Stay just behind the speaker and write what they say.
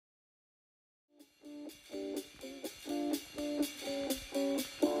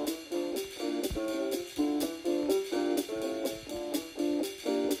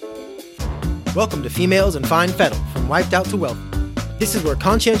Welcome to Females in Fine Fettle, from Wiped Out to Wealthy. This is where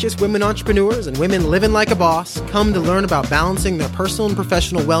conscientious women entrepreneurs and women living like a boss come to learn about balancing their personal and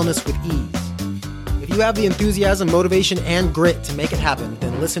professional wellness with ease. If you have the enthusiasm, motivation, and grit to make it happen,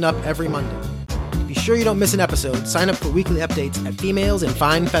 then listen up every Monday. To be sure you don't miss an episode, sign up for weekly updates at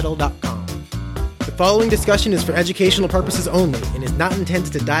femalesinfinefettle.com. The following discussion is for educational purposes only and is not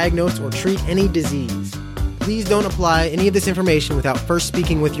intended to diagnose or treat any disease. Please don't apply any of this information without first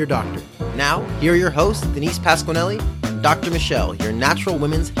speaking with your doctor. Now, here are your hosts, Denise Pasquinelli and Dr. Michelle, your natural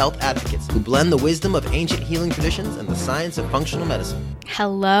women's health advocates who blend the wisdom of ancient healing traditions and the science of functional medicine.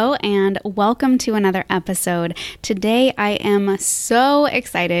 Hello and welcome to another episode. Today I am so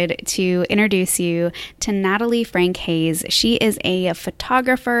excited to introduce you to Natalie Franke. She is a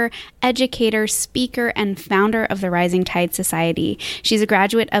photographer, educator, speaker, and founder of the Rising Tide Society. She's a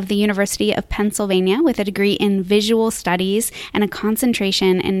graduate of the University of Pennsylvania with a degree in visual studies and a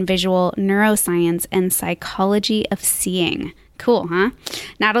concentration in visual neuroscience and psychology of seeing. Cool, huh?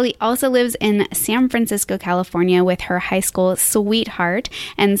 Natalie also lives in San Francisco, California with her high school sweetheart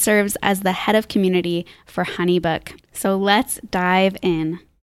and serves as the head of community for Honeybook. So let's dive in.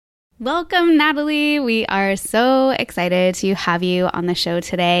 Welcome, Natalie. We are so excited to have you on the show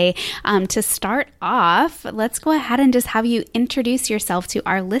today. To start off, let's go ahead and just have you introduce yourself to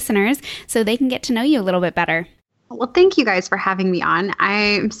our listeners so they can get to know you a little bit better. Well, thank you guys for having me on.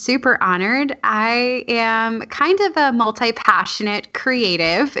 I'm super honored. I am kind of a multi-passionate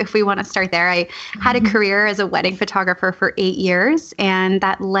creative, if we want to start there. I had a career as a wedding photographer for 8 years, and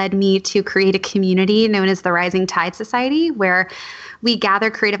that led me to create a community known as the Rising Tide Society, where we gather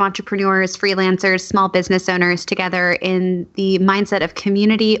creative entrepreneurs, freelancers, small business owners together in the mindset of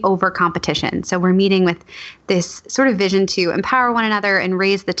community over competition. So we're meeting with this sort of vision to empower one another and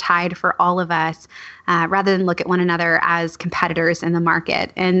raise the tide for all of us, rather than look at one another as competitors in the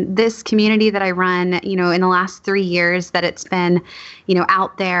market. And this community that I run, in the last 3 years that it's been,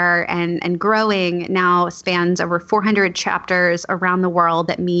 out there and growing, now spans over 400 chapters around the world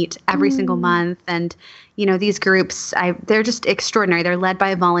that meet every single month. And these groups, they're just extraordinary. They're led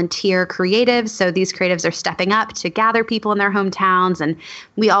by volunteer creatives. So these creatives are stepping up to gather people in their hometowns. And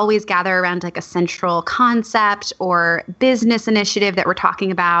we always gather around like a central concept or business initiative that we're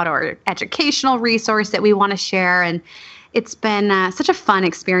talking about or educational resource that we want to share. And it's been such a fun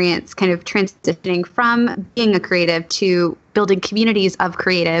experience kind of transitioning from being a creative to building communities of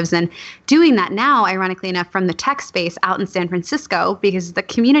creatives and doing that now, ironically enough, from the tech space out in San Francisco, because the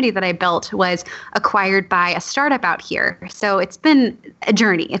community that I built was acquired by a startup out here. So it's been a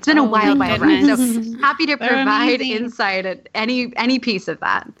journey. It's been a wild ride. So happy to provide insight at any piece of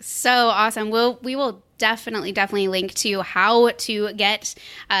that. So awesome. We will definitely link to how to get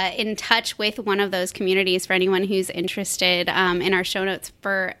in touch with one of those communities for anyone who's interested in our show notes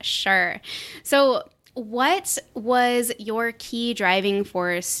for sure. So what was your key driving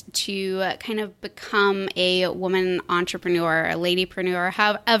force to kind of become a woman entrepreneur, a ladypreneur,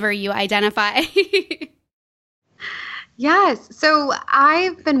 however you identify? Yes. So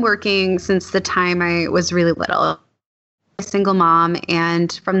I've been working since the time I was really little. A single mom,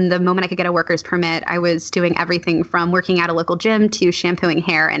 and from the moment I could get a worker's permit, I was doing everything from working at a local gym to shampooing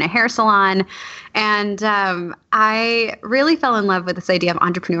hair in a hair salon. And I really fell in love with this idea of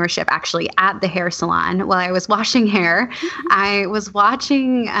entrepreneurship actually at the hair salon. While I was washing hair, I was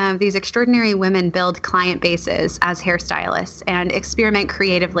watching these extraordinary women build client bases as hairstylists and experiment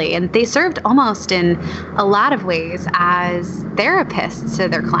creatively. And they served almost in a lot of ways as therapists to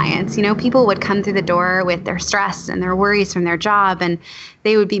their clients. People would come through the door with their stress and their worries from their job, and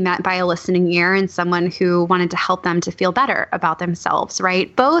they would be met by a listening ear and someone who wanted to help them to feel better about themselves,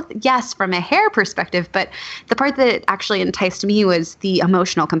 right? Both, yes, from a hair perspective, but the part that actually enticed me was the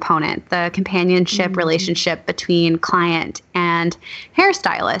emotional component, the companionship relationship between client and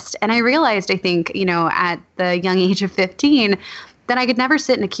hairstylist. And I realized, I think, at the young age of 15, that I could never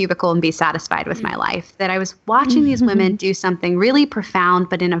sit in a cubicle and be satisfied with my life, that I was watching these women do something really profound,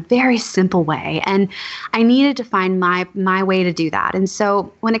 but in a very simple way. And I needed to find my way to do that. And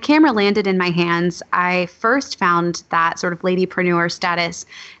so when a camera landed in my hands, I first found that sort of ladypreneur status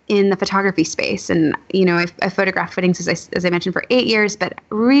in the photography space. And, I photographed weddings, as I mentioned, for 8 years, but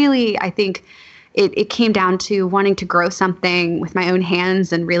really, I think it came down to wanting to grow something with my own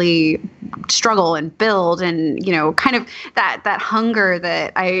hands and really struggle and build and, kind of that hunger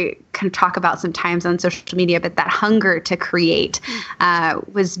that I kind of talk about sometimes on social media, but that hunger to create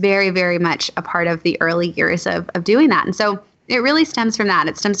was very, very much a part of the early years of doing that. And so it really stems from that.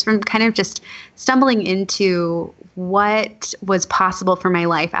 It stems from kind of just stumbling into what was possible for my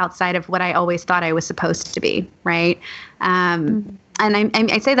life outside of what I always thought I was supposed to be, right? And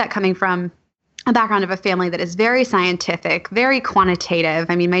I say that coming from a background of a family that is very scientific, very quantitative.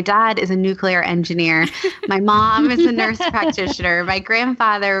 I mean, my dad is a nuclear engineer. My mom is a nurse practitioner. My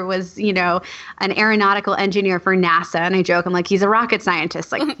grandfather was, an aeronautical engineer for NASA. And I joke, I'm like, he's a rocket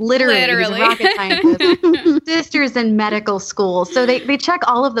scientist, like literally. He's a rocket scientist. Sister's in medical school. So they check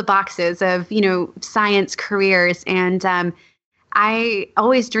all of the boxes of, science careers. And I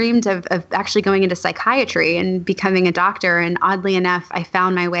always dreamed of actually going into psychiatry and becoming a doctor. And oddly enough, I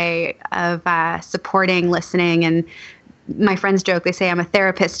found my way of supporting, listening. And my friends joke, they say I'm a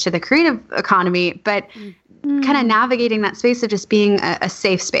therapist to the creative economy, but kind of navigating that space of just being a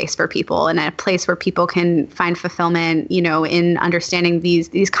safe space for people and a place where people can find fulfillment, in understanding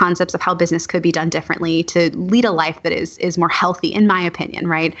these concepts of how business could be done differently to lead a life that is more healthy, in my opinion,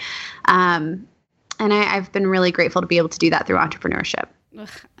 right? And I've been really grateful to be able to do that through entrepreneurship. Ugh,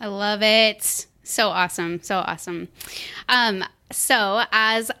 I love it. So awesome. So awesome. So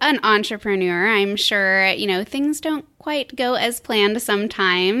as an entrepreneur, I'm sure, things don't quite go as planned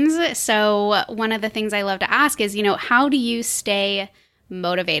sometimes. So one of the things I love to ask is, how do you stay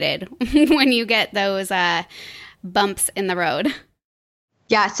motivated when you get those bumps in the road?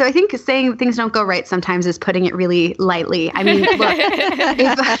 Yeah, so I think saying things don't go right sometimes is putting it really lightly. I mean, look,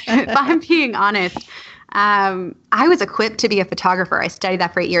 if I'm being honest, I was equipped to be a photographer. I studied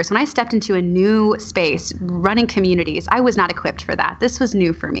that for 8 years. When I stepped into a new space, running communities, I was not equipped for that. This was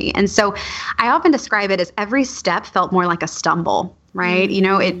new for me. And so I often describe it as every step felt more like a stumble, right?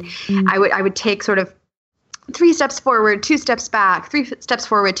 I would take sort of 3 steps forward, 2 steps back, 3 steps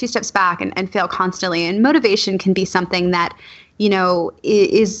forward, 2 steps back, and fail constantly. And motivation can be something that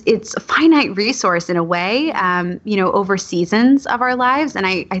it's a finite resource in a way, over seasons of our lives. And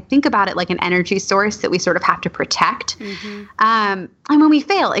I think about it like an energy source that we sort of have to protect. Mm-hmm. And when we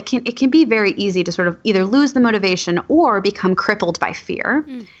fail, it can be very easy to sort of either lose the motivation or become crippled by fear,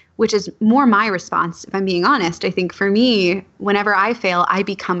 which is more my response, if I'm being honest. I think for me, whenever I fail, I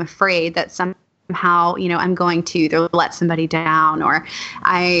become afraid that somehow, I'm going to either let somebody down or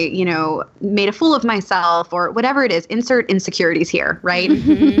I, made a fool of myself or whatever it is, insert insecurities here, right?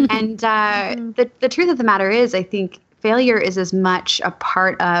 Mm-hmm. And the truth of the matter is, I think failure is as much a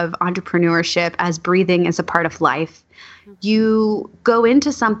part of entrepreneurship as breathing is a part of life. You go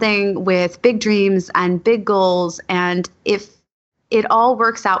into something with big dreams and big goals, and if it all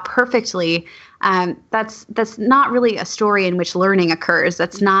works out perfectly, that's not really a story in which learning occurs.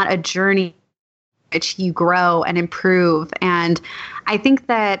 That's not a journey which you grow and improve. And I think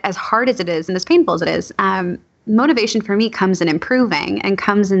that as hard as it is and as painful as it is, motivation for me comes in improving and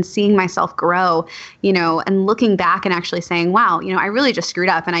comes in seeing myself grow, and looking back and actually saying, wow, I really just screwed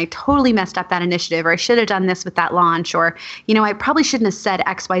up and I totally messed up that initiative, or I should have done this with that launch, or, I probably shouldn't have said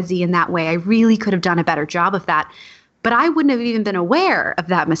XYZ in that way. I really could have done a better job of that. But I wouldn't have even been aware of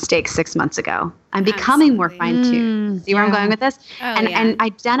that mistake 6 months ago. I'm becoming more fine-tuned. See where I'm going with this? And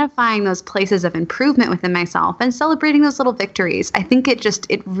identifying those places of improvement within myself and celebrating those little victories. I think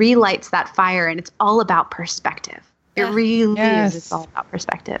it relights that fire, and it's all about perspective. It really is. It's all about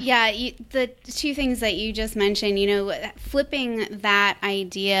perspective. Yeah, the 2 things that you just mentioned, flipping that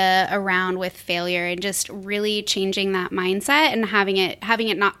idea around with failure and just really changing that mindset and having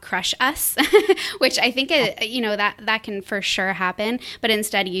it not crush us, which I think that can for sure happen, but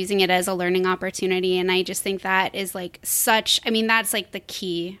instead using it as a learning opportunity. And I just think that is that's like the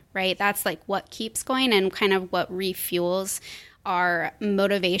key, right? That's like what keeps going and kind of what refuels our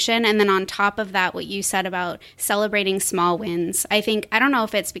motivation. And then on top of that, what you said about celebrating small wins. I don't know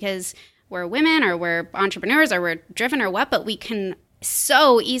if it's because we're women or we're entrepreneurs or we're driven or what, but we can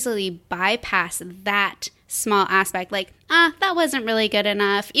so easily bypass that small aspect. Like, that wasn't really good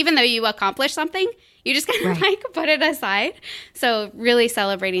enough. Even though you accomplished something, you just kind of put it aside. So really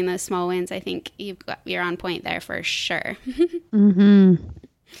celebrating those small wins, I think you're on point there for sure. Mm-hmm.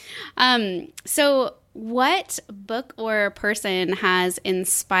 So what book or person has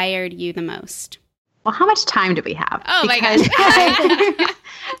inspired you the most? Well, how much time do we have? Oh, my gosh.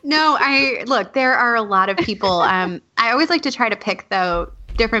 Look, there are a lot of people. I always like to try to pick, though,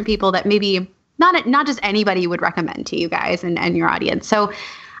 different people that maybe not just anybody would recommend to you guys and your audience. So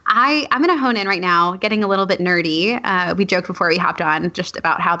I'm going to hone in right now, getting a little bit nerdy. We joked before we hopped on just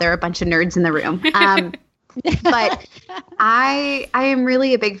about how there are a bunch of nerds in the room. But I am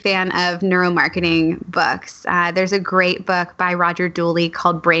really a big fan of neuromarketing books. There's a great book by Roger Dooley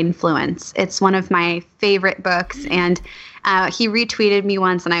called Brainfluence. It's one of my favorite books. And He retweeted me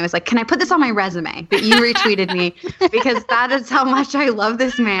once and I was like, can I put this on my resume? But you retweeted me because that is how much I love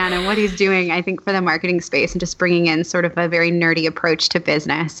this man and what he's doing, I think, for the marketing space and just bringing in sort of a very nerdy approach to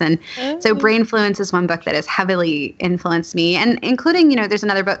business. And so Brainfluence is one book that has heavily influenced me, and including, there's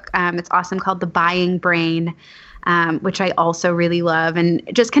another book that's awesome called The Buying Brain, which I also really love, and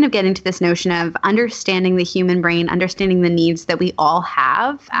just kind of getting to this notion of understanding the human brain, understanding the needs that we all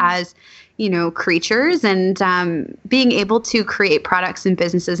have as, creatures, and being able to create products and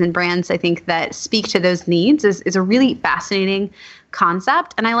businesses and brands, I think, that speak to those needs is a really fascinating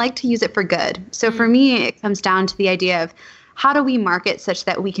concept, and I like to use it for good. So for me, it comes down to the idea of how do we market such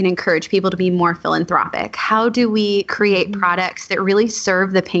that we can encourage people to be more philanthropic? How do we create products that really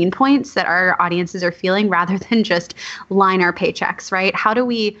serve the pain points that our audiences are feeling rather than just line our paychecks, right? How do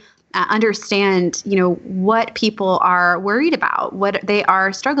we understand, what people are worried about, what they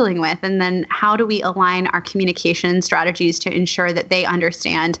are struggling with, and then how do we align our communication strategies to ensure that they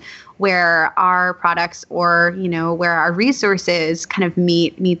understand where our products or, where our resources kind of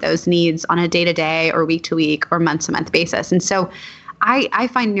meet those needs on a day-to-day or week-to-week or month-to-month basis. And so I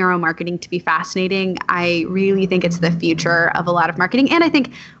find neuromarketing to be fascinating. I really think it's the future of a lot of marketing. And I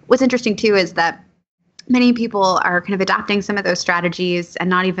think what's interesting too is that many people are kind of adopting some of those strategies and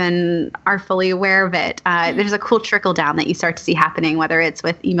not even are fully aware of it. There's a cool trickle down that you start to see happening, whether it's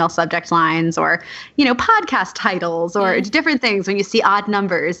with email subject lines or, podcast titles or different things when you see odd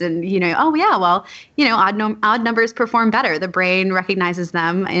numbers and, odd numbers perform better. The brain recognizes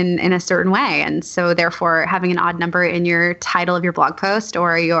them in a certain way. And so therefore having an odd number in your title of your blog post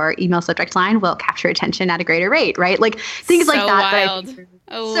or your email subject line will capture attention at a greater rate, right? Like things like that. Wild.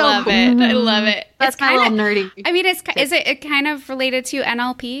 I love it. I love it. That's kind of nerdy. I mean, is it kind of related to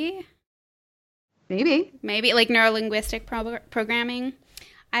NLP? Maybe like neuro-linguistic programming.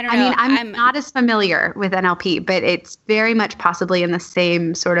 I don't know. I mean, I'm not as familiar with NLP, but it's very much possibly in the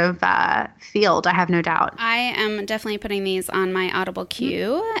same sort of field. I have no doubt. I am definitely putting these on my Audible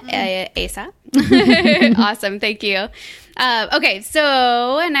queue ASAP. Awesome. Thank you. Okay.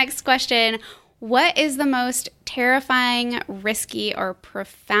 So next question. What is the most terrifying, risky, or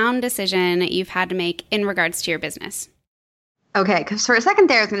profound decision you've had to make in regards to your business? Okay, because for a second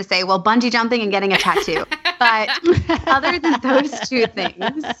there, I was going to say, well, bungee jumping and getting a tattoo. But other than those two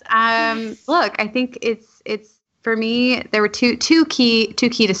things, look, I think it's for me, there were two key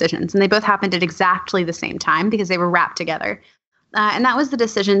decisions, and they both happened at exactly the same time because they were wrapped together. And that was the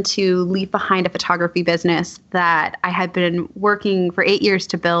decision to leave behind a photography business that I had been working for 8 years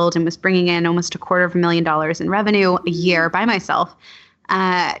to build and was bringing in almost $250,000 in revenue a year by myself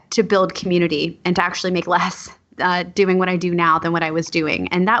to build community and to actually make less doing what I do now than what I was doing.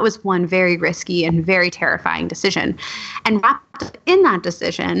 And that was one very risky and very terrifying decision. And wrapped in that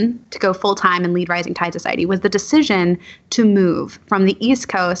decision to go full-time and lead Rising Tide Society was the decision to move from the East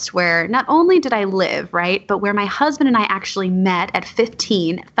Coast, where not only did I live, right, but where my husband and I actually met at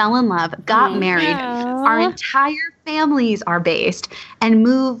 15, fell in love, got married, our entire families are based, and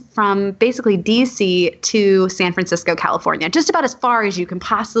move from basically DC to San Francisco, California, just about as far as you can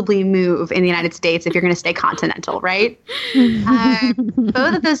possibly move in the United States if you're going to stay continental, right?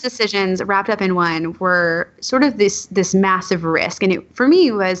 Both of those decisions wrapped up in one were sort of this massive risk. And it, for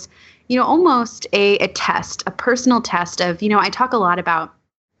me, was, almost a test, a personal test of, I talk a lot about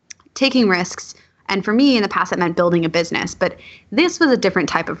taking risks. And for me, in the past, that meant building a business. But this was a different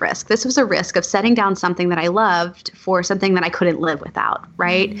type of risk. This was a risk of setting down something that I loved for something that I couldn't live without,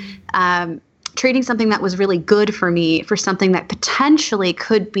 right? Trading something that was really good for me for something that potentially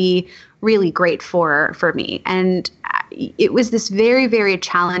could be really great for me. And it was this very, very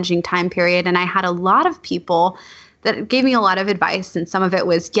challenging time period. And I had a lot of people that gave me a lot of advice. And some of it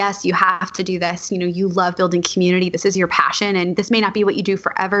was, yes, you have to do this. You love building community. This is your passion. And this may not be what you do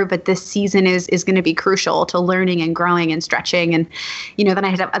forever, but this season is going to be crucial to learning and growing and stretching. And, then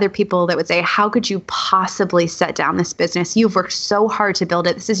I'd have other people that would say, how could you possibly set down this business? You've worked so hard to build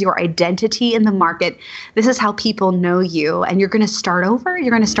it. This is your identity in the market. This is how people know you. And you're going to start over.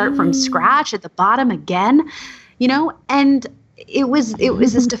 You're going to start from scratch at the bottom again, and it was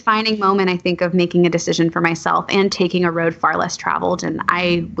this defining moment, I think, of making a decision for myself and taking a road far less traveled. And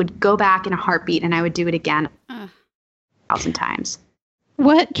I would go back in a heartbeat and I would do it again 1,000 times.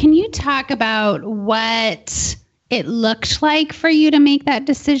 What can you talk about what it looked like for you to make that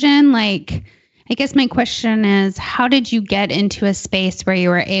decision? Like, I guess my question is, how did you get into a space where you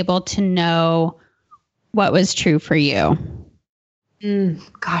were able to know what was true for you?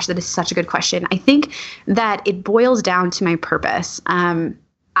 Gosh, that is such a good question. I think that it boils down to my purpose.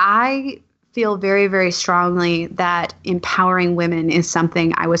 I feel very, very strongly that empowering women is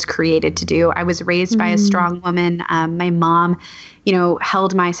something I was created to do. I was raised by a strong woman. My mom,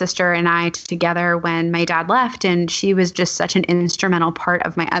 held my sister and I together when my dad left, and she was just such an instrumental part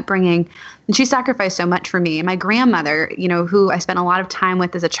of my upbringing. And she sacrificed so much for me. And my grandmother, who I spent a lot of time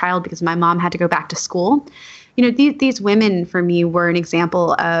with as a child because my mom had to go back to school. These women for me were an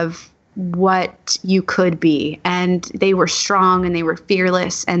example of what you could be. And they were strong and they were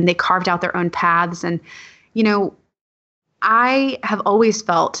fearless and they carved out their own paths. And, I have always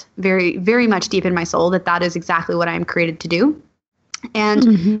felt very, very much deep in my soul that is exactly what I'm created to do.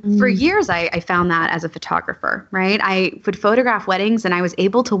 And for years, I found that as a photographer, right? I would photograph weddings and I was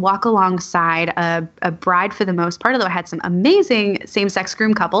able to walk alongside a bride for the most part, although I had some amazing same-sex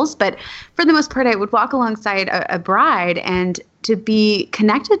groom couples. But for the most part, I would walk alongside a bride and to be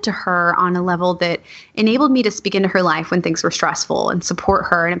connected to her on a level that enabled me to speak into her life when things were stressful and support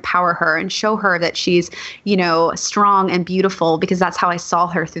her and empower her and show her that she's, strong and beautiful, because that's how I saw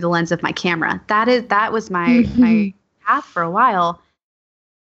her through the lens of my camera. That was my path for a while.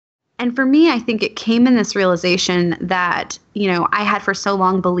 And for me, I think it came in this realization that, I had for so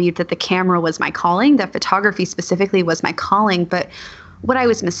long believed that the camera was my calling, that photography specifically was my calling. But what I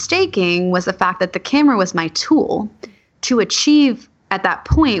was mistaking was the fact that the camera was my tool to achieve at that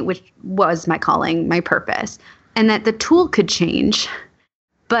point, which was my calling, my purpose, and that the tool could change.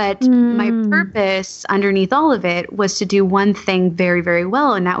 But my purpose underneath all of it was to do one thing very, very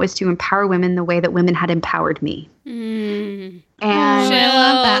well, and that was to empower women the way that women had empowered me. And I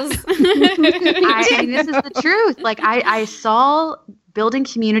love that. I mean, this is the truth. Like I saw building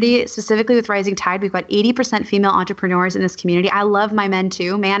community, specifically with Rising Tide. We've got 80% female entrepreneurs in this community. I love my men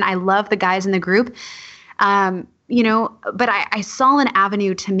too, man. I love the guys in the group. But I saw an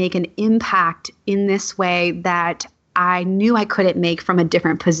avenue to make an impact in this way that I knew I couldn't make from a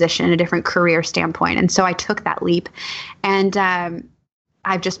different position, a different career standpoint. And so I took that leap, and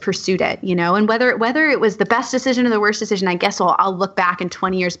I've just pursued it, and whether it was the best decision or the worst decision, I guess I'll look back in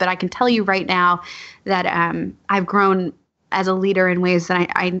 20 years, but I can tell you right now that I've grown as a leader in ways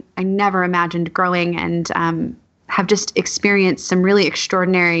that I never imagined growing, and have just experienced some really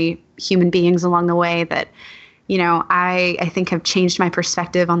extraordinary human beings along the way that, I think have changed my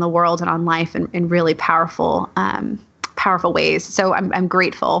perspective on the world and on life in really powerful ways. So I'm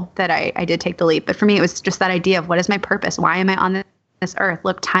grateful that I did take the leap. But for me, it was just that idea of what is my purpose? Why am I on this earth?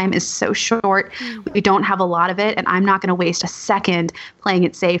 Look, time is so short. We don't have a lot of it. And I'm not going to waste a second playing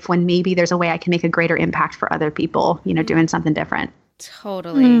it safe when maybe there's a way I can make a greater impact for other people, doing something different.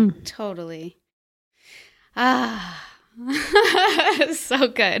 Totally. Ah, so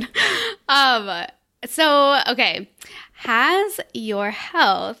good. So, okay. Has your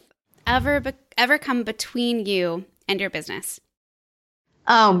health ever come between you and your business?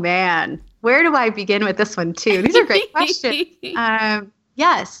 Oh, man. Where do I begin with this one, too? These are great questions.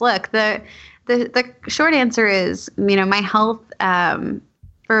 Yes, look, the short answer is, my health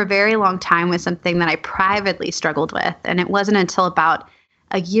for a very long time was something that I privately struggled with. And it wasn't until about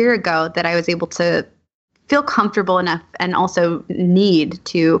a year ago that I was able to feel comfortable enough and also need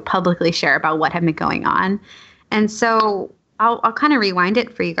to publicly share about what had been going on. And so I'll kind of rewind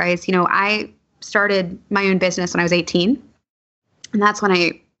it for you guys. I started my own business when I was 18, and that's when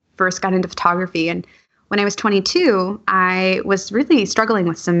I first got into photography. And when I was 22, I was really struggling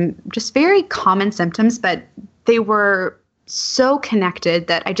with some just very common symptoms, but they were so connected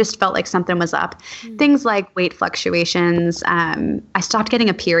that I just felt like something was up. Things like weight fluctuations. I stopped getting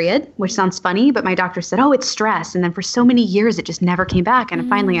a period, which sounds funny, but my doctor said, oh, it's stress. And then for so many years, it just never came back. And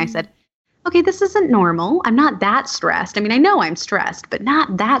finally I said, okay, this isn't normal. I'm not that stressed. I mean, I know I'm stressed, but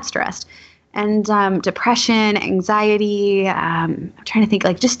not that stressed. And depression, anxiety, I'm trying to think,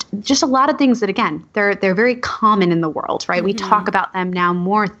 like just a lot of things that, again, they're very common in the world, right? We talk about them now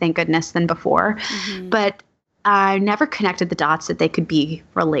more, thank goodness, than before. But I never connected the dots that they could be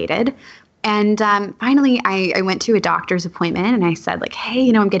related. And finally, I went to a doctor's appointment and I said, like, hey,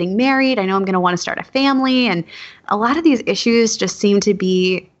 I'm getting married. I know I'm going to want to start a family. And a lot of these issues just seem to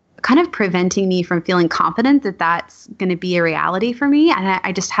be kind of preventing me from feeling confident that that's going to be a reality for me. And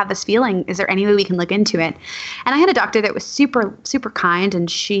I just have this feeling, is there any way we can look into it? And I had a doctor that was super, super kind. And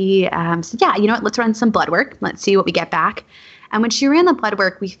she said, yeah, you know what, let's run some blood work. Let's see what we get back. And when she ran the blood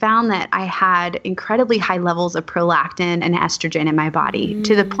work, we found that I had incredibly high levels of prolactin and estrogen in my body,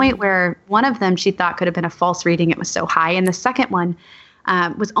 to the point where one of them she thought could have been a false reading. It was so high. And the second one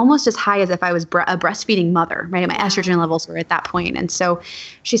was almost as high as if I was a breastfeeding mother, right? My estrogen levels were at that point. And so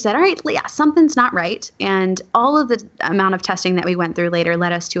she said, all right, Leah, something's not right. And all of the amount of testing that we went through later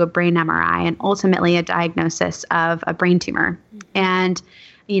led us to a brain MRI and ultimately a diagnosis of a brain tumor. And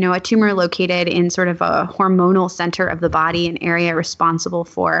a tumor located in sort of a hormonal center of the body, an area responsible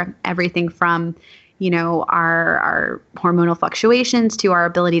for everything from, our hormonal fluctuations to our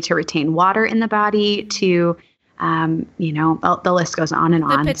ability to retain water in the body to, the list goes on and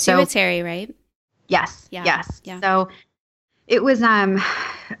on. The pituitary, right? Yes. Yeah. Yes. Yeah. So it was,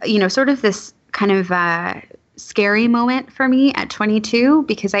 sort of this kind of scary moment for me at 22,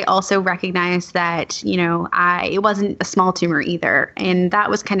 because I also recognized that, it wasn't a small tumor either. And that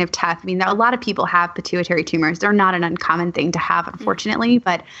was kind of tough. I mean, a lot of people have pituitary tumors. They're not an uncommon thing to have, unfortunately,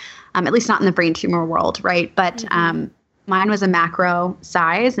 but at least not in the brain tumor world, right? But mine was a macro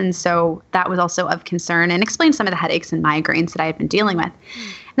size. And so that was also of concern and explained some of the headaches and migraines that I had been dealing with.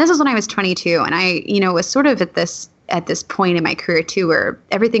 And this was when I was 22. And I, was sort of at this point in my career too, where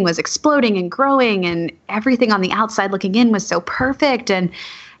everything was exploding and growing and everything on the outside looking in was so perfect. And,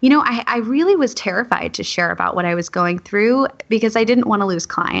 I really was terrified to share about what I was going through because I didn't want to lose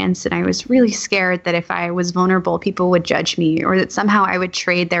clients. And I was really scared that if I was vulnerable, people would judge me, or that somehow I would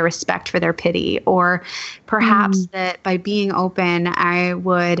trade their respect for their pity, or perhaps that by being open, I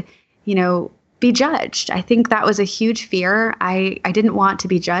would, be judged. I think that was a huge fear. I didn't want to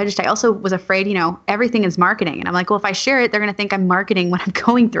be judged. I also was afraid, everything is marketing. And I'm like, well, if I share it, they're going to think I'm marketing what I'm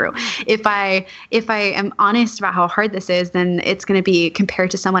going through. If I am honest about how hard this is, then it's going to be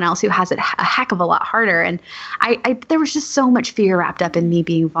compared to someone else who has it a heck of a lot harder. And there was just so much fear wrapped up in me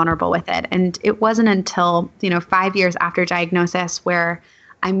being vulnerable with it. And it wasn't until, 5 years after diagnosis where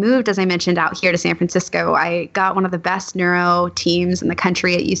I moved, as I mentioned, out here to San Francisco. I got one of the best neuro teams in the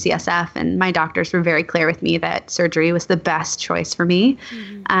country at UCSF, and my doctors were very clear with me that surgery was the best choice for me,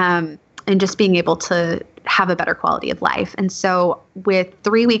 and just being able to have a better quality of life. And so with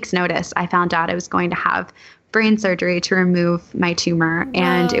 3 weeks notice, I found out I was going to have brain surgery to remove my tumor,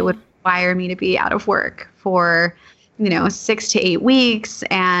 and it would require me to be out of work for, 6 to 8 weeks,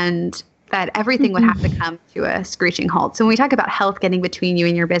 and that everything would have to come to a screeching halt. So when we talk about health getting between you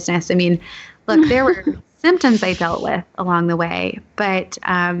and your business, I mean, look, there were symptoms I dealt with along the way, but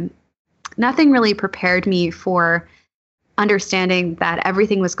nothing really prepared me for understanding that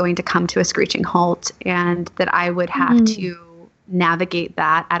everything was going to come to a screeching halt and that I would have to navigate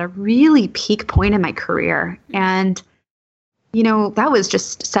that at a really peak point in my career. And, that was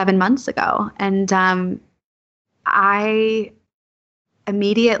just 7 months ago. And I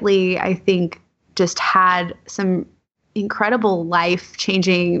immediately, I think, just had some incredible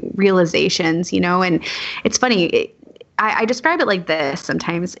life-changing realizations, and it's funny. I describe it like this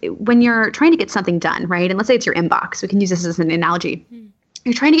sometimes. When you're trying to get something done, right? And let's say it's your inbox. We can use this as an analogy.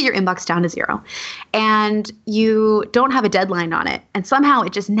 You're trying to get your inbox down to 0 and you don't have a deadline on it. And somehow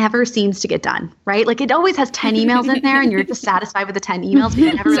it just never seems to get done, right? Like it always has 10 emails in there and you're just satisfied with the 10 emails, but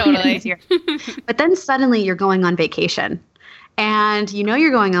you never really get it easier. But then suddenly you're going on vacation. And you're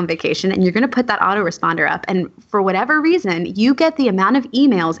going on vacation and you're going to put that autoresponder up. And for whatever reason, you get the amount of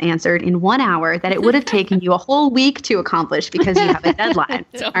emails answered in 1 hour that it would have taken you a whole week to accomplish because you have a deadline.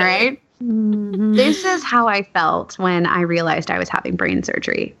 All right. This is how I felt when I realized I was having brain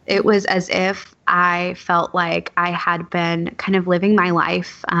surgery. It was as if I felt like I had been kind of living my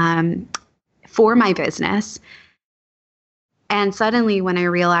life for my business. And suddenly when I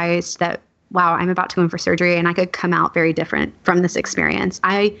realized that, wow, I'm about to go in for surgery and I could come out very different from this experience.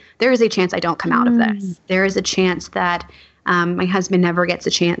 There is a chance I don't come out of this. There is a chance that my husband never gets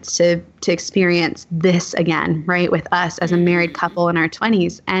a chance to experience this again, right, with us as a married couple in our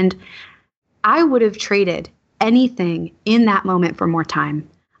 20s. And I would have traded anything in that moment for more time.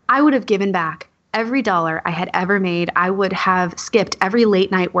 I would have given back every dollar I had ever made. I would have skipped every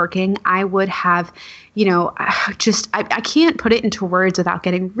late night working. I would have, I can't put it into words without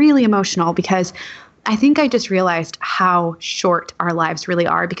getting really emotional because I think I just realized how short our lives really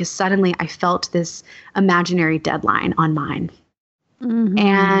are because suddenly I felt this imaginary deadline on mine.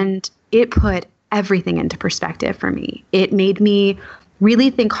 And it put everything into perspective for me. It made me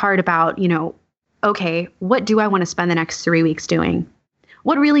really think hard about, okay, what do I want to spend the next 3 weeks doing?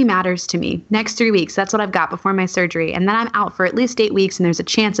 What really matters to me? Next 3 weeks, that's what I've got before my surgery. And then I'm out for at least 8 weeks and there's a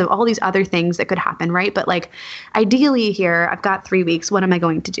chance of all these other things that could happen, right? But ideally here, I've got 3 weeks. What am I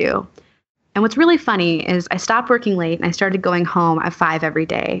going to do? And what's really funny is I stopped working late and I started going home at 5 every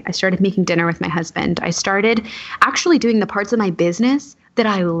day. I started making dinner with my husband. I started actually doing the parts of my business that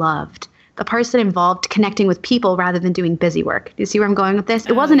I loved. The parts that involved connecting with people rather than doing busy work. Do you see where I'm going with this?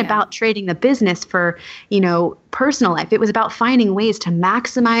 It wasn't about trading the business for, personal life. It was about finding ways to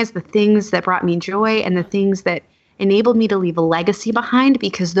maximize the things that brought me joy and the things that enabled me to leave a legacy behind,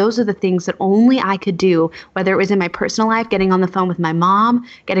 because those are the things that only I could do, whether it was in my personal life, getting on the phone with my mom,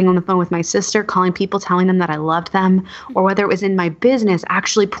 getting on the phone with my sister, calling people, telling them that I loved them, or whether it was in my business,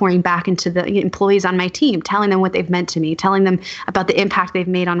 actually pouring back into the employees on my team, telling them what they've meant to me, telling them about the impact they've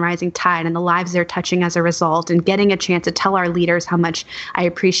made on Rising Tide and the lives they're touching as a result, and getting a chance to tell our leaders how much I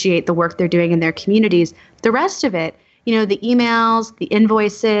appreciate the work they're doing in their communities. The rest of it, the emails, the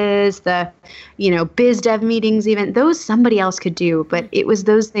invoices, the, biz dev meetings, even those somebody else could do. But it was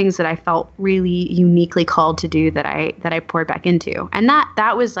those things that I felt really uniquely called to do that I poured back into. And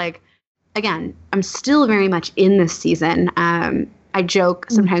that was like, again, I'm still very much in this season. I joke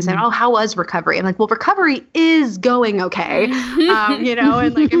sometimes, how was recovery? I'm like, well, recovery is going okay,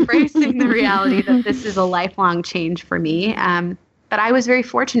 and like embracing the reality that this is a lifelong change for me. But I was very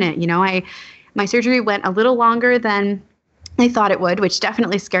fortunate. My surgery went a little longer than I thought it would, which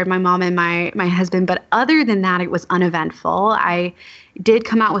definitely scared my mom and my husband. But other than that, it was uneventful. I did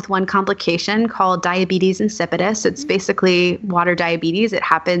come out with one complication called diabetes insipidus. It's basically water diabetes. It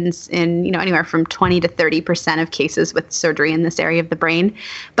happens in, anywhere from 20 to 30% of cases with surgery in this area of the brain.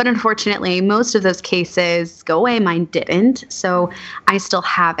 But unfortunately, most of those cases go away. Mine didn't. So I still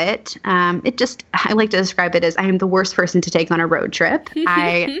have it. I like to describe it as I am the worst person to take on a road trip.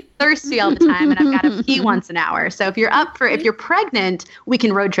 I thirsty all the time and I've got to pee once an hour. So if you're pregnant, we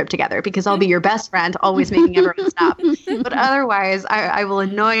can road trip together because I'll be your best friend, always making everyone stop. But otherwise, I will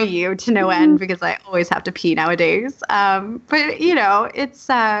annoy you to no end because I always have to pee nowadays. But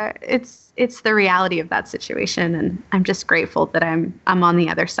it's the reality of that situation, and I'm just grateful that I'm on the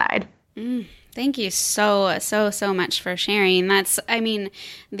other side. Thank you so much for sharing.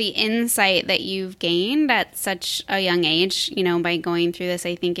 The insight that you've gained at such a young age, by going through this,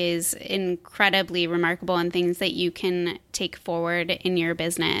 I think is incredibly remarkable, and things that you can take forward in your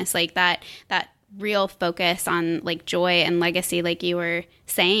business, like that real focus on like joy and legacy, like you were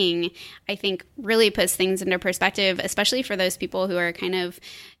saying, I think really puts things into perspective, especially for those people who are kind of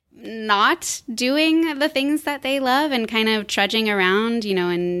not doing the things that they love and kind of trudging around,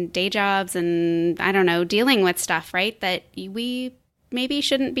 in day jobs and dealing with stuff, right, that we maybe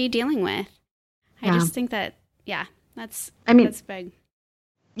shouldn't be dealing with. I just think that, that's big.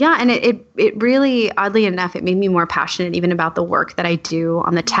 Yeah. And it really, oddly enough, it made me more passionate even about the work that I do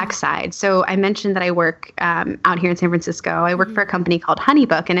on the tech side. So I mentioned that I work out here in San Francisco. I work for a company called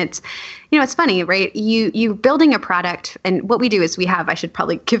Honeybook, and it's funny, right? You building a product, and what we do is I should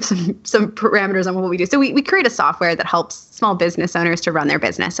probably give some parameters on what we do. So we create a software that helps small business owners to run their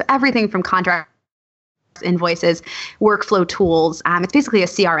business. So everything from contracts, invoices, workflow tools. It's basically a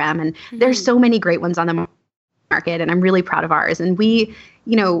CRM, and there's so many great ones on the market, and I'm really proud of ours. And we,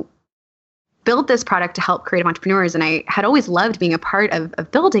 built this product to help creative entrepreneurs, and I had always loved being a part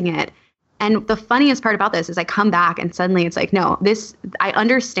of building it. And the funniest part about this is I come back and suddenly it's like, no, I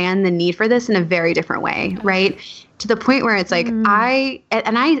understand the need for this in a very different way, right? To the point where it's like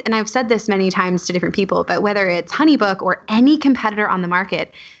I've said this many times to different people, but whether it's Honeybook or any competitor on the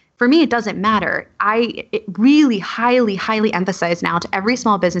market, for me, it doesn't matter. It really highly, highly emphasize now to every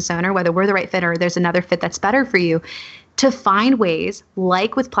small business owner, whether we're the right fit or there's another fit that's better for you, to find ways,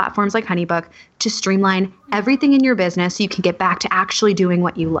 like with platforms like Honeybook, to streamline everything in your business so you can get back to actually doing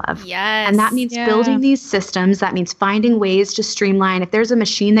what you love. Yes. And that means building these systems. That means finding ways to streamline. If there's a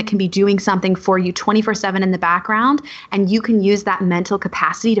machine that can be doing something for you 24/7 in the background, and you can use that mental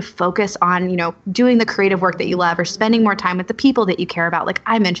capacity to focus on, doing the creative work that you love or spending more time with the people that you care about, like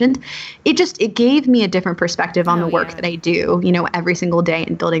I mentioned, it gave me a different perspective on the work that I do, every single day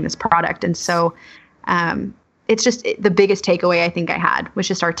in building this product. And so, it's just the biggest takeaway I think I had was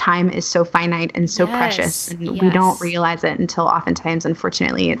just our time is so finite and so precious, and we don't realize it until oftentimes,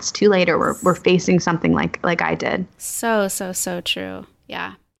 unfortunately, it's too late, or we're facing something like I did. So true.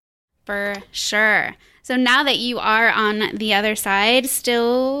 Yeah, for sure. So now that you are on the other side,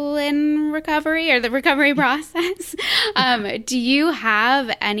 still in recovery or the recovery process, do you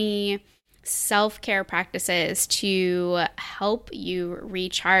have any self-care practices to help you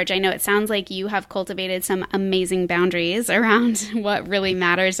recharge? I know it sounds like you have cultivated some amazing boundaries around what really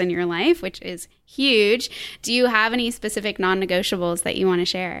matters in your life, which is huge. Do you have any specific non-negotiables that you want to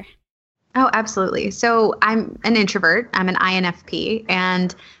share? Oh, absolutely. So I'm an introvert. I'm an INFP.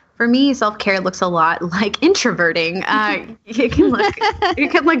 And For me, self-care looks a lot like introverting. It can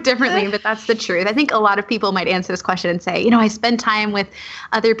look differently, but that's the truth. I think a lot of people might answer this question and say, I spend time with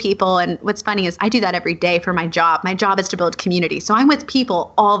other people. And what's funny is I do that every day for my job. My job is to build community. So I'm with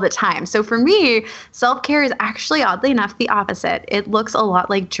people all the time. So for me, self-care is actually, oddly enough, the opposite. It looks a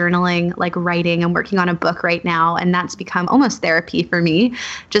lot like journaling, like writing. I'm working on a book right now, and that's become almost therapy for me.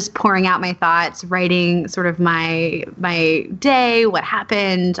 Just pouring out my thoughts, writing sort of my day, what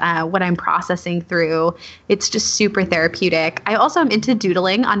happened, what I'm processing through. It's just super therapeutic. I also am into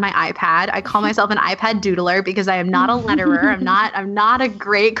doodling on my iPad. I call myself an iPad doodler because I am not a letterer. I'm not a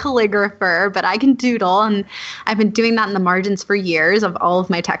great calligrapher, but I can doodle, and I've been doing that in the margins for years of all of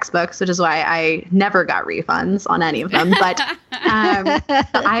my textbooks, which is why I never got refunds on any of them. But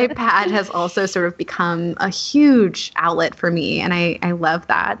the iPad has also sort of become a huge outlet for me, and I love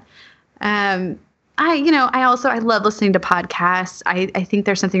that. I love listening to podcasts. I think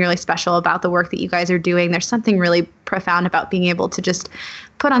there's something really special about the work that you guys are doing. There's something really profound about being able to just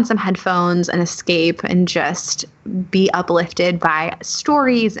put on some headphones and escape and just be uplifted by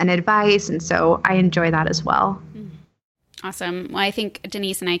stories and advice. And so I enjoy that as well. Awesome. Well, I think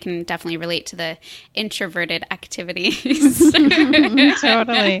Denise and I can definitely relate to the introverted activities.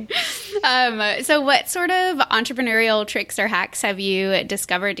 Totally. So what sort of entrepreneurial tricks or hacks have you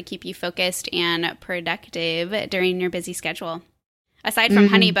discovered to keep you focused and productive during your busy schedule? Aside from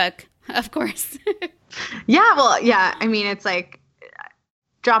HoneyBook, of course. Yeah. I mean, it's like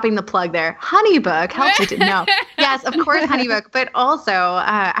dropping the plug there. HoneyBook helps you to know. Yes, of course, HoneyBook. But also,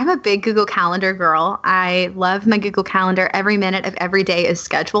 I'm a big Google Calendar girl. I love my Google Calendar. Every minute of every day is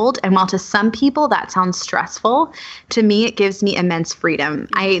scheduled. And while to some people that sounds stressful, to me, it gives me immense freedom.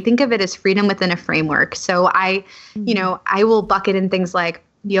 I think of it as freedom within a framework. So I will bucket in things like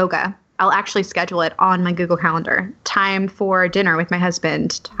yoga. I'll actually schedule it on my Google Calendar. Time for dinner with my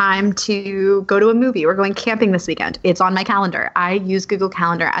husband. Time to go to a movie. We're going camping this weekend. It's on my calendar. I use Google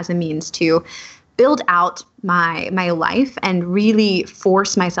Calendar as a means to build out my life and really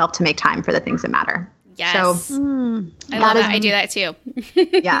force myself to make time for the things that matter. Yes. So I love that. I do that too.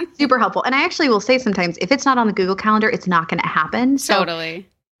 Yeah, super helpful. And I actually will say sometimes if it's not on the Google Calendar, it's not going to happen. So totally.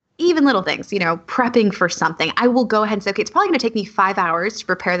 Even little things, prepping for something. I will go ahead and say, okay, it's probably going to take me 5 hours to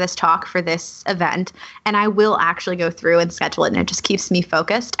prepare this talk for this event. And I will actually go through and schedule it. And it just keeps me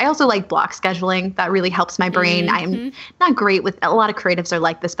focused. I also like block scheduling. That really helps my brain. I'm not great with, a lot of creatives are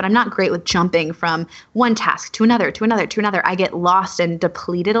like this, but I'm not great with jumping from one task to another, to another, to another. I get lost and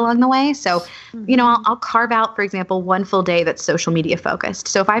depleted along the way. So, I'll carve out, for example, one full day that's social media focused.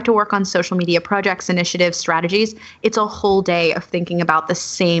 So if I have to work on social media projects, initiatives, strategies, it's a whole day of thinking about the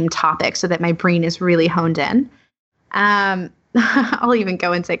same topic so that my brain is really honed in. I'll even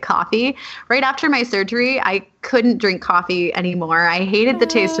go and say coffee. Right after my surgery, I couldn't drink coffee anymore. I hated the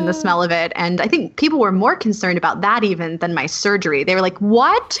taste and the smell of it. And I think people were more concerned about that even than my surgery. They were like,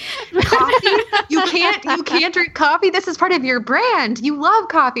 what? Coffee? You can't drink coffee? This is part of your brand. You love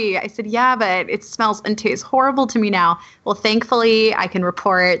coffee. I said, yeah, but it smells and tastes horrible to me now. Well, thankfully, I can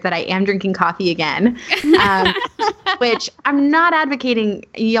report that I am drinking coffee again, which I'm not advocating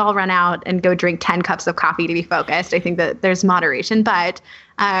y'all run out and go drink 10 cups of coffee to be focused. I think that there's moderation, but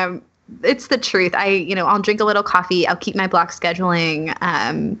it's the truth. I'll drink a little coffee. I'll keep my block scheduling.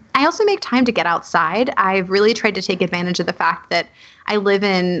 I also make time to get outside. I've really tried to take advantage of the fact that I live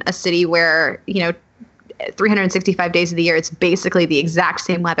in a city where, 365 days of the year, it's basically the exact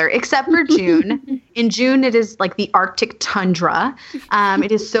same weather, except for June. In June, it is like the Arctic tundra.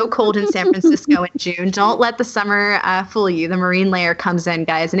 It is so cold in San Francisco in June. Don't let the summer fool you. The marine layer comes in,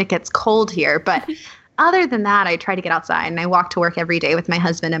 guys, and it gets cold here. But other than that, I try to get outside and I walk to work every day with my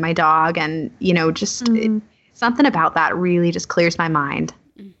husband and my dog. And, something about that really just clears my mind.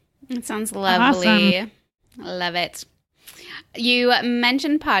 It sounds lovely. Awesome. Love it. You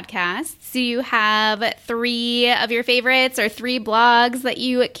mentioned podcasts. Do you have 3 of your favorites or 3 blogs that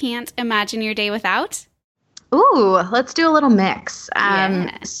you can't imagine your day without? Ooh, let's do a little mix.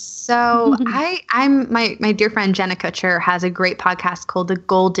 So I'm my dear friend Jenna Kutcher has a great podcast called the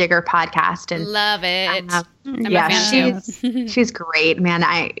Gold Digger Podcast, and love it. I'm a fan she's great, man.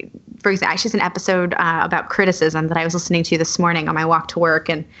 For example, she's an episode about criticism that I was listening to this morning on my walk to work,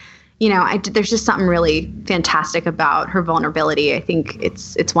 and there's just something really fantastic about her vulnerability. I think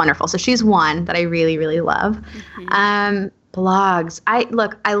it's wonderful. So she's one that I really, really love. Blogs.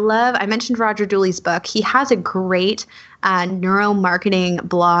 I mentioned Roger Dooley's book. He has a great neuromarketing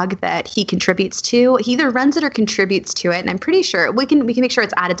blog that he contributes to. He either runs it or contributes to it, and I'm pretty sure we can make sure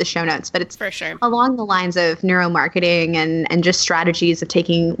it's added to show notes. But it's for sure along the lines of neuromarketing and just strategies of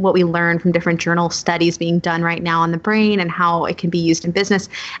taking what we learn from different journal studies being done right now on the brain and how it can be used in business.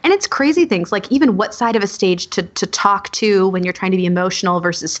 And it's crazy things like even what side of a stage to talk to when you're trying to be emotional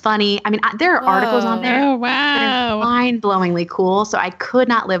versus funny. I mean, there are articles on there. Oh, wow. That are mind-blowingly cool. So I could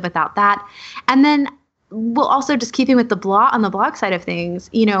not live without that. And then well, also just keeping with the blog on the blog side of things,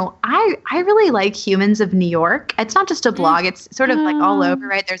 I really like Humans of New York. It's not just a blog; it's sort of like all over,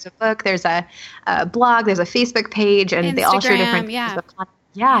 right? There's a book, there's a blog, there's a Facebook page, and they all share different pieces of content.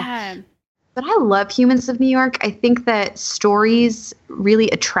 Yeah. But I love Humans of New York. I think that stories really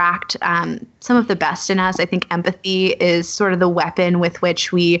attract some of the best in us. I think empathy is sort of the weapon with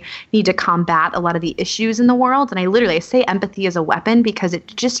which we need to combat a lot of the issues in the world. And I say empathy is a weapon because it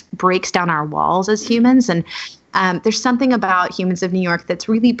just breaks down our walls as humans. And there's something about Humans of New York that's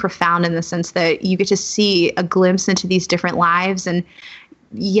really profound in the sense that you get to see a glimpse into these different lives. And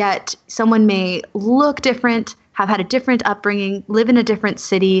yet someone may look different, have had a different upbringing, live in a different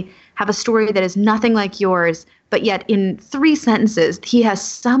city, have a story that is nothing like yours, but yet in 3 sentences, he has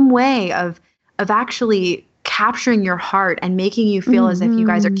some way of actually capturing your heart and making you feel as if you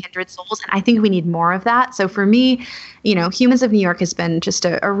guys are kindred souls. And I think we need more of that. So for me, Humans of New York has been just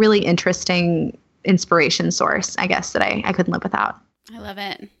a really interesting inspiration source, I guess, that I couldn't live without. I love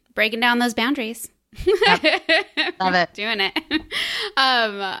it. Breaking down those boundaries. Yep. Love it. Doing it.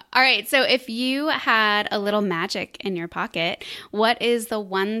 All right. So if you had a little magic in your pocket, what is the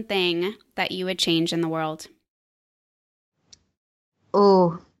one thing that you would change in the world?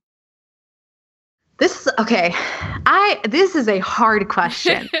 Oh, this is okay. This is a hard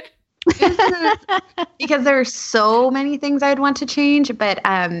question. Because there are so many things I'd want to change. But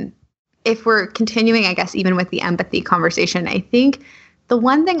if we're continuing, I guess, even with the empathy conversation, I think the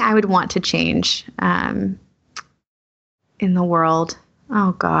one thing I would want to change in the world,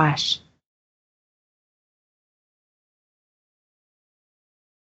 oh gosh.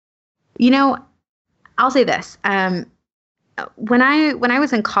 I'll say this. When I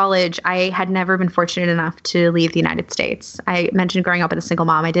was in college, I had never been fortunate enough to leave the United States. I mentioned growing up as a single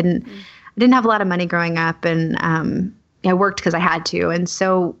mom. I didn't have a lot of money growing up, and I worked because I had to. And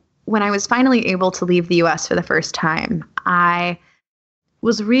so when I was finally able to leave the U.S. for the first time, I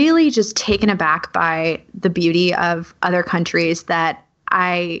was really just taken aback by the beauty of other countries that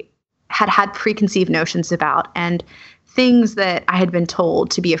I had preconceived notions about and things that I had been told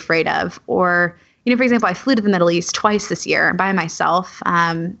to be afraid of. Or, for example, I flew to the Middle East twice this year by myself.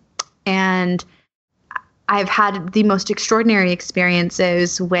 And I've had the most extraordinary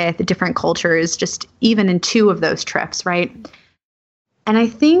experiences with different cultures, just even in 2 of those trips, right? And I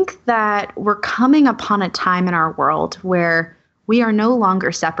think that we're coming upon a time in our world where we are no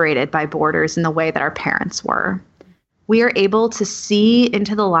longer separated by borders in the way that our parents were. We are able to see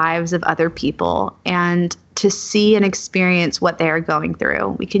into the lives of other people and to see and experience what they are going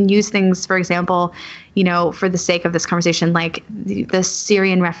through. We can use things, for example, for the sake of this conversation, like the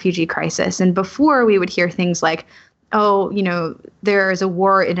Syrian refugee crisis. And before we would hear things like, there is a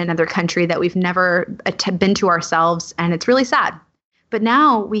war in another country that we've never been to ourselves, and it's really sad. But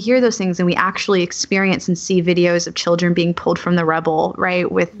now we hear those things and we actually experience and see videos of children being pulled from the rubble, right,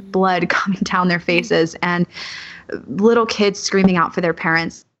 with blood coming down their faces and little kids screaming out for their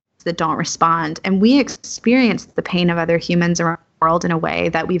parents that don't respond. And we experience the pain of other humans around the world in a way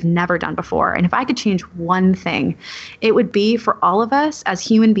that we've never done before. And if I could change one thing, it would be for all of us as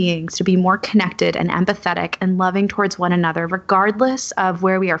human beings to be more connected and empathetic and loving towards one another, regardless of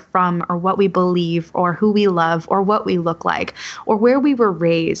where we are from or what we believe or who we love or what we look like or where we were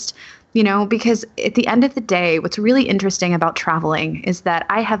raised. Because at the end of the day, what's really interesting about traveling is that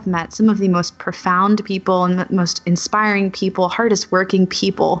I have met some of the most profound people and most inspiring people, hardest working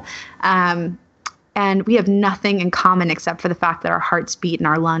people. And we have nothing in common except for the fact that our hearts beat and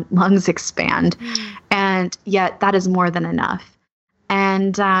our lungs expand. And yet that is more than enough.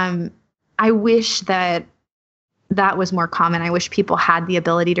 And I wish that was more common. I wish people had the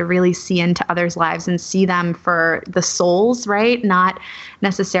ability to really see into others' lives and see them for the souls, right? Not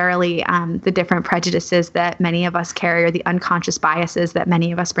necessarily the different prejudices that many of us carry or the unconscious biases that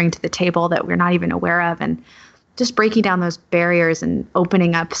many of us bring to the table that we're not even aware of. And just breaking down those barriers and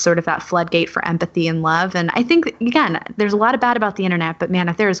opening up sort of that floodgate for empathy and love. And I think, again, there's a lot of bad about the internet, but man,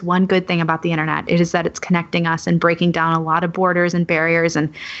 if there is one good thing about the internet, it is that it's connecting us and breaking down a lot of borders and barriers.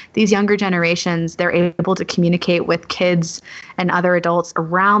 And these younger generations, they're able to communicate with kids and other adults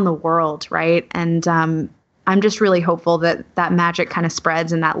around the world, right? And I'm just really hopeful that that magic kind of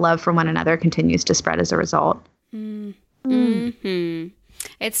spreads and that love for one another continues to spread as a result. Mm-hmm.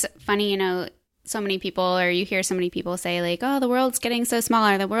 It's funny, so many people, or you hear so many people say like, oh, the world's getting so small,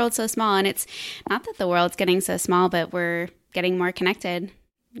 or the world's so small. And it's not that the world's getting so small, but we're getting more connected,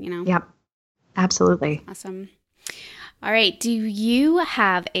 Yep, absolutely. Awesome. All right. Do you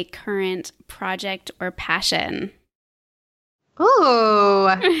have a current project or passion?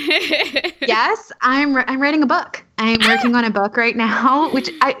 Oh, yes. I'm writing a book. I'm working on a book right now,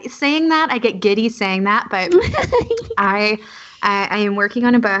 which saying that, I get giddy saying that, but I am working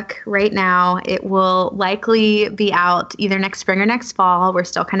on a book right now. It will likely be out either next spring or next fall. We're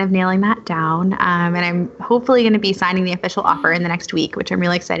still kind of nailing that down. And I'm hopefully going to be signing the official offer in the next week, which I'm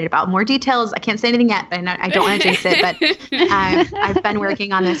really excited about. More details. I can't say anything yet, but I don't want to jinx it. But I've been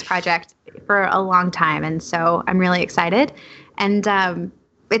working on this project for a long time. And so I'm really excited. And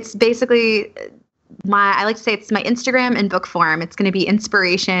it's basically I like to say it's my Instagram in book form. It's going to be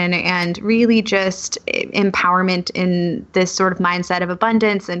inspiration and really just empowerment in this sort of mindset of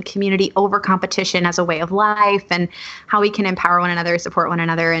abundance and community over competition as a way of life, and how we can empower one another, support one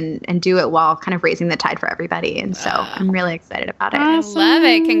another, and do it while kind of raising the tide for everybody. And so I'm really excited about it. Awesome. I love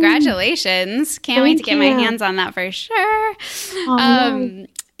it. Congratulations. Can't wait to get my hands on that for sure.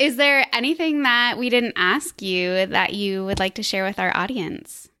 Is there anything that we didn't ask you that you would like to share with our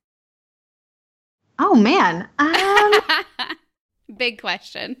audience? Oh, man. Big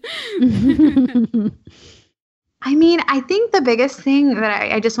question. I mean, I think the biggest thing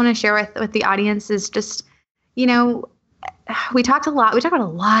that I just want to share with the audience is just, we talked about a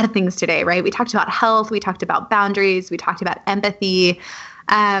lot of things today, right? We talked about health. We talked about boundaries. We talked about empathy.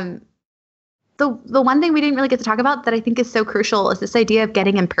 The one thing we didn't really get to talk about that I think is so crucial is this idea of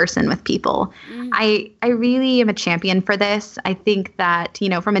getting in person with people. I really am a champion for this. I think that,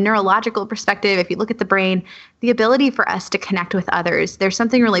 from a neurological perspective, if you look at the brain, the ability for us to connect with others, there's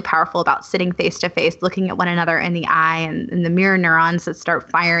something really powerful about sitting face to face, looking at one another in the eye, and the mirror neurons that start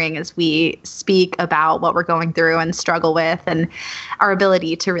firing as we speak about what we're going through and struggle with, and our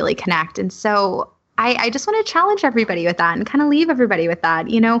ability to really connect. And so I just want to challenge everybody with that and kind of leave everybody with that.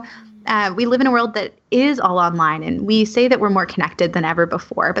 We live in a world that is all online, and we say that we're more connected than ever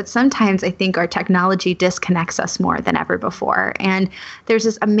before. But sometimes I think our technology disconnects us more than ever before. And there's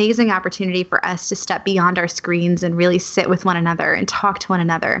this amazing opportunity for us to step beyond our screens and really sit with one another and talk to one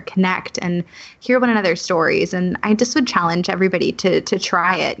another, connect and hear one another's stories. And I just would challenge everybody to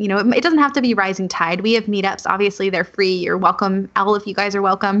try it. It doesn't have to be rising tide. We have meetups. Obviously, they're free. You're welcome. All of you guys are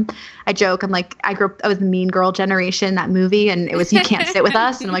welcome. I joke. I'm like, I was the Mean Girl generation, that movie, and it was, you can't sit with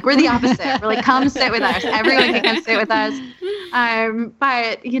us. And I'm like, we're the opposite. We're like, come sit with us. Everyone can come sit with us.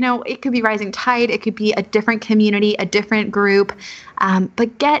 But, it could be rising tide. It could be a different community, a different group.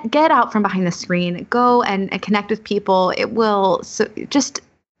 But get out from behind the screen. Go and connect with people. It will, just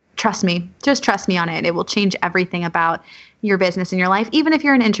trust me. Just trust me on it. It will change everything about your business and your life, even if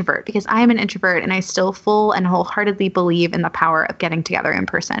you're an introvert, because I am an introvert and I still full and wholeheartedly believe in the power of getting together in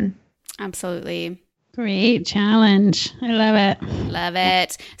person. Absolutely. Great challenge. I love it. Love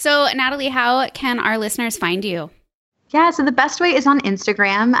it. So, Natalie, how can our listeners find you? Yeah, so the best way is on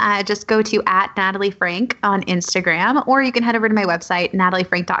Instagram. Just go to @NatalieFrank on Instagram, or you can head over to my website,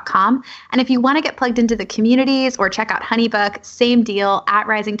 nataliefrank.com. And if you want to get plugged into the communities or check out Honeybook, same deal,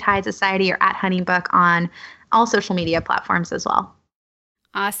 @Rising Tide Society or @Honeybook on all social media platforms as well.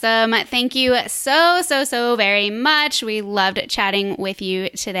 Awesome. Thank you so very much. We loved chatting with you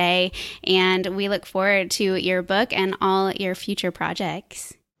today, and we look forward to your book and all your future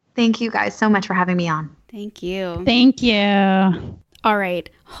projects. Thank you guys so much for having me on. Thank you. Thank you. All right.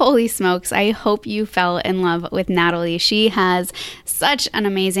 Holy smokes. I hope you fell in love with Natalie. She has such an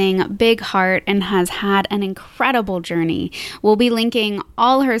amazing big heart and has had an incredible journey. We'll be linking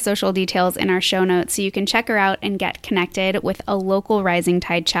all her social details in our show notes so you can check her out and get connected with a local Rising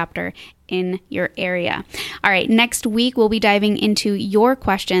Tide chapter in your area. All right. Next week, we'll be diving into your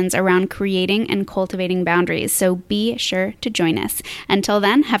questions around creating and cultivating boundaries. So be sure to join us. Until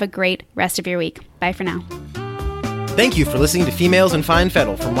then, have a great rest of your week. Bye for now. Thank you for listening to Females in Fine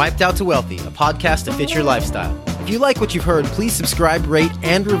Fettle, From Wiped Out to Wealthy, a podcast to fit your lifestyle. If you like what you've heard, please subscribe, rate,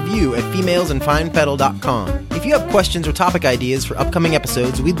 and review at femalesinfinefettle.com. If you have questions or topic ideas for upcoming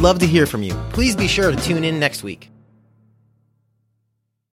episodes, we'd love to hear from you. Please be sure to tune in next week.